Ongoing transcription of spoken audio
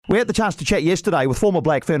We had the chance to chat yesterday with former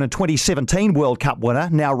Black Fern and 2017 World Cup winner,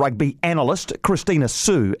 now rugby analyst, Christina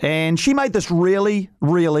Sue, and she made this really,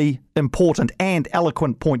 really important and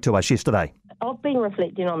eloquent point to us yesterday. I've been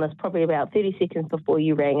reflecting on this probably about 30 seconds before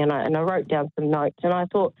you rang, and I wrote down some notes, and I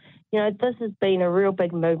thought, this has been a real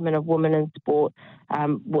big movement of women in sport,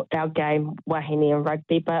 our game, wahine and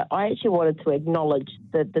rugby, but I actually wanted to acknowledge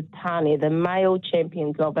the Tania, the male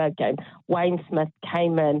champions of our game. Wayne Smith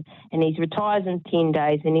came in and he retires in 10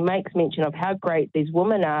 days, and he makes mention of how great these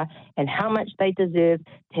women are and how much they deserve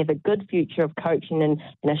to have a good future of coaching and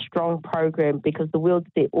a strong program, because the world's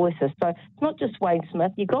their oyster. So it's not just Wayne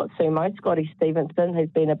Smith. You've got Sumo, Scotty Stevenson, who's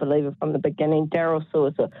been a believer from the beginning, Daryl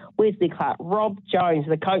Suissa, Wesley Clark, Rob Jones,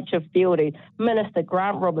 the coach of fielding, Minister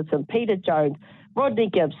Grant Robertson, Peter Jones, Rodney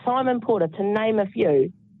Gibbs, Simon Porter, to name a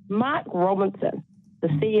few. Mark Robinson, the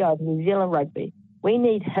CEO of New Zealand Rugby. We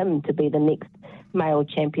need him to be the next male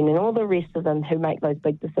champion, and all the rest of them who make those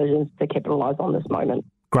big decisions to capitalise on this moment.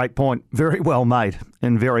 Great point. Very well made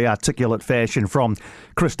in very articulate fashion from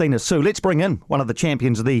Christina Sue. Let's bring in one of the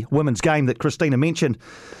champions of the women's game that Christina mentioned,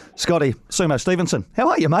 Scotty Sumo Stevenson. How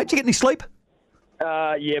are you, mate? Did you get any sleep?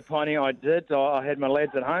 Yeah, Piney, I did. I had my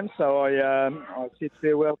lads at home, so I said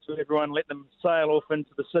farewell to everyone, let them sail off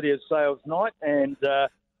into the city of sails night, and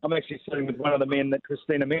I'm actually sitting with one of the men that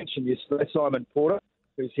Christina mentioned yesterday, Simon Porter,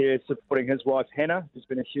 who's here supporting his wife Hannah, who's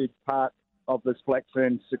been a huge part of this Black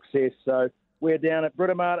Fern success. So we're down at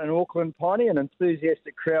Britomart in Auckland, Piney, an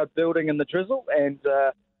enthusiastic crowd building in the drizzle, and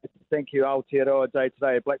thank you, Aotearoa Day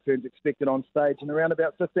today. Black Fern's expected on stage in around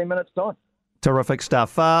about 15 minutes' time. Terrific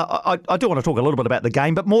stuff. I do want to talk a little bit about the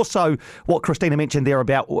game, but more so what Christina mentioned there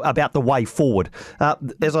about the way forward.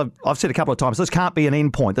 As I've said a couple of times, this can't be an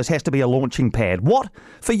end point. This has to be a launching pad. What,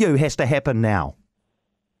 for you, has to happen now?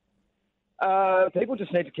 People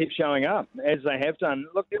just need to keep showing up, as they have done.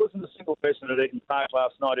 Look, there wasn't a single person at Eden Park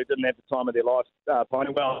last night who didn't have the time of their life.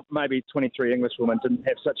 Well, maybe 23 English women didn't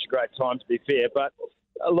have such a great time, to be fair, but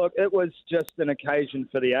look, it was just an occasion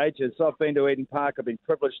for the ages. I've been to Eden Park. I've been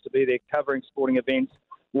privileged to be there covering sporting events,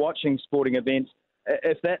 watching sporting events.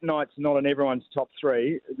 If that night's not in everyone's top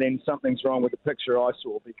three, then something's wrong with the picture I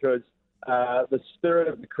saw, because the spirit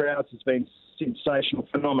of the crowds has been sensational,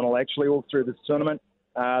 phenomenal, actually, all through this tournament.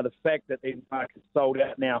 The fact that Eden Park is sold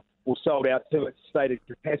out now, or sold out to its stated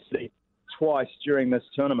capacity twice during this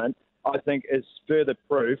tournament, I think is further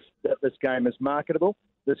proof that this game is marketable.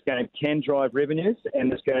 This game can drive revenues,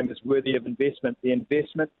 and this game is worthy of investment. The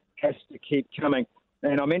investment has to keep coming.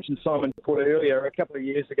 And I mentioned Simon Porter earlier. A couple of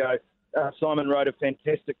years ago, Simon wrote a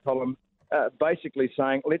fantastic column basically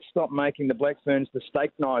saying, let's stop making the Black Ferns the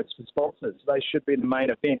steak knives for sponsors. They should be the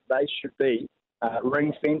main event. They should be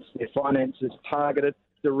ring-fenced, their finances targeted,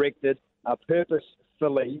 directed,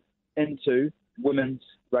 purposefully into women's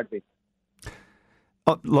rugby.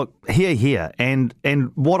 Oh, look, here. And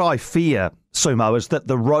what I fear, Sumo, is that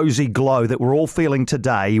the rosy glow that we're all feeling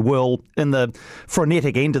today will, in the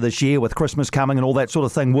frenetic end of this year with Christmas coming and all that sort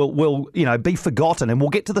of thing, will be forgotten, and we'll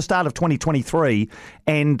get to the start of 2023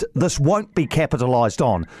 and this won't be capitalised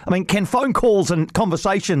on. I mean, can phone calls and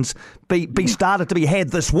conversations be started to be had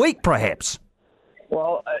this week, perhaps?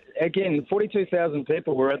 Well, again, 42,000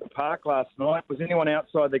 people were at the park last night. Was anyone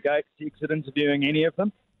outside the gates exit interviewing any of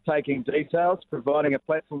them, taking details, providing a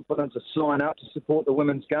platform for them to sign up to support the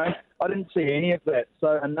women's game? I didn't see any of that.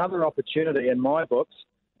 So another opportunity in my books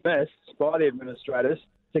missed by the administrators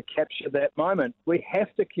to capture that moment. We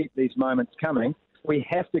have to keep these moments coming. We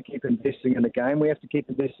have to keep investing in the game. We have to keep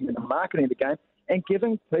investing in the marketing of the game and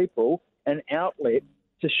giving people an outlet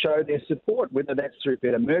to show their support, whether that's through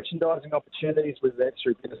better merchandising opportunities, whether that's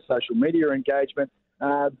through better social media engagement,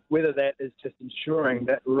 whether that is just ensuring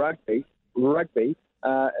that rugby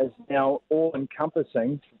is now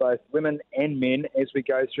all-encompassing for both women and men as we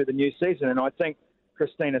go through the new season. And I think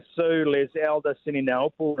Christina Sue, Les Alder, Sini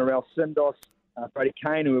Naopu, Narelle Sindos, Brady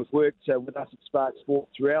Kane, who have worked with us at Spark Sport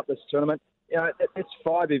throughout this tournament, that's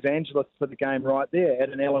 5 evangelists for the game right there. At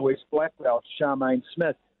an Eloise Blackwell, Charmaine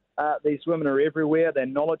Smith. These women are everywhere. They're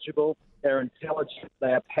knowledgeable, they're intelligent,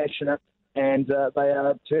 they are passionate, and they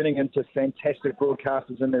are turning into fantastic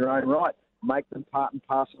broadcasters in their own right. Make them part and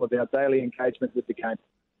parcel of our daily engagement with the game.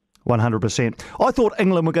 100%. I thought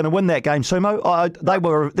England were going to win that game,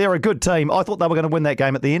 Sumo. They're a good team. I thought they were going to win that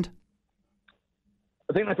game at the end.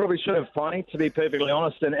 I think they probably should have, Finey, to be perfectly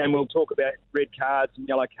honest, and we'll talk about red cards and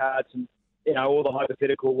yellow cards and all the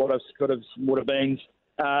hypothetical what-ifs, could-haves, would-have-beens.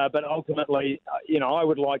 But ultimately, I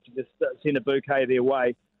would like to just send a bouquet their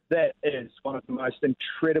way. That is one of the most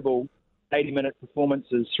incredible 80-minute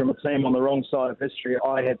performances from a team on the wrong side of history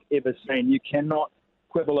I have ever seen. You cannot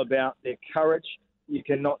quibble about their courage. You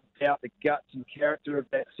cannot doubt the guts and character of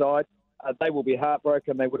that side. They will be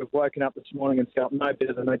heartbroken. They would have woken up this morning and felt no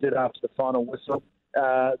better than they did after the final whistle.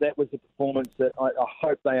 That was a performance that I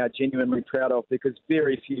hope they are genuinely proud of, because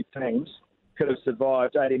very few teams could have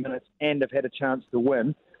survived 80 minutes and have had a chance to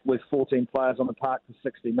win with 14 players on the park for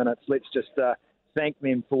 60 minutes. Let's just thank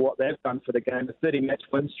them for what they've done for the game. A 30-match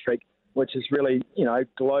win streak, which has really,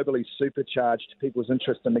 globally supercharged people's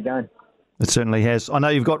interest in the game. It certainly has. I know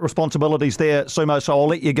you've got responsibilities there, Sumo, so I'll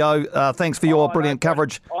let you go. Thanks for your brilliant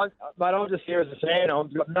coverage. Mate, I'm just here as a fan.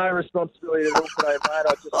 I've got no responsibility at all today,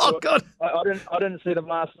 mate. God. I didn't see them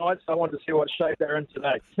last night, so I wanted to see what shape they're in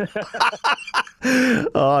today.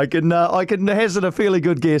 I can hazard a fairly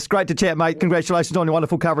good guess. Great to chat, mate. Congratulations on your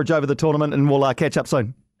wonderful coverage over the tournament, and we'll catch up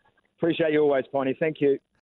soon. Appreciate you always, Piney. Thank you.